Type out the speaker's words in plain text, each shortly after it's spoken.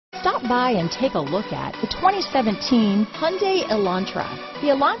Stop by and take a look at the 2017 Hyundai Elantra. The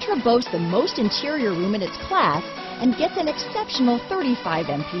Elantra boasts the most interior room in its class and gets an exceptional 35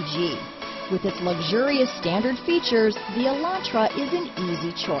 mpg. With its luxurious standard features, the Elantra is an easy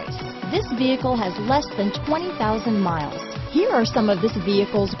choice. This vehicle has less than 20,000 miles. Here are some of this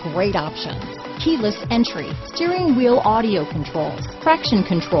vehicle's great options: keyless entry, steering wheel audio controls, traction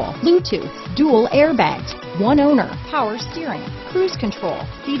control, Bluetooth, dual airbags, one owner, power steering, cruise control,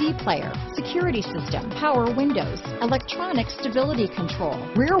 CD player, security system, power windows, electronic stability control,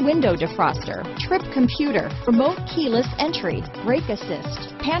 rear window defroster, trip computer, remote keyless entry, brake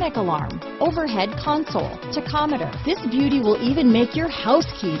assist, panic alarm, overhead console, tachometer. This beauty will even make your house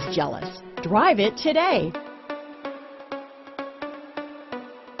keys jealous. Drive it today.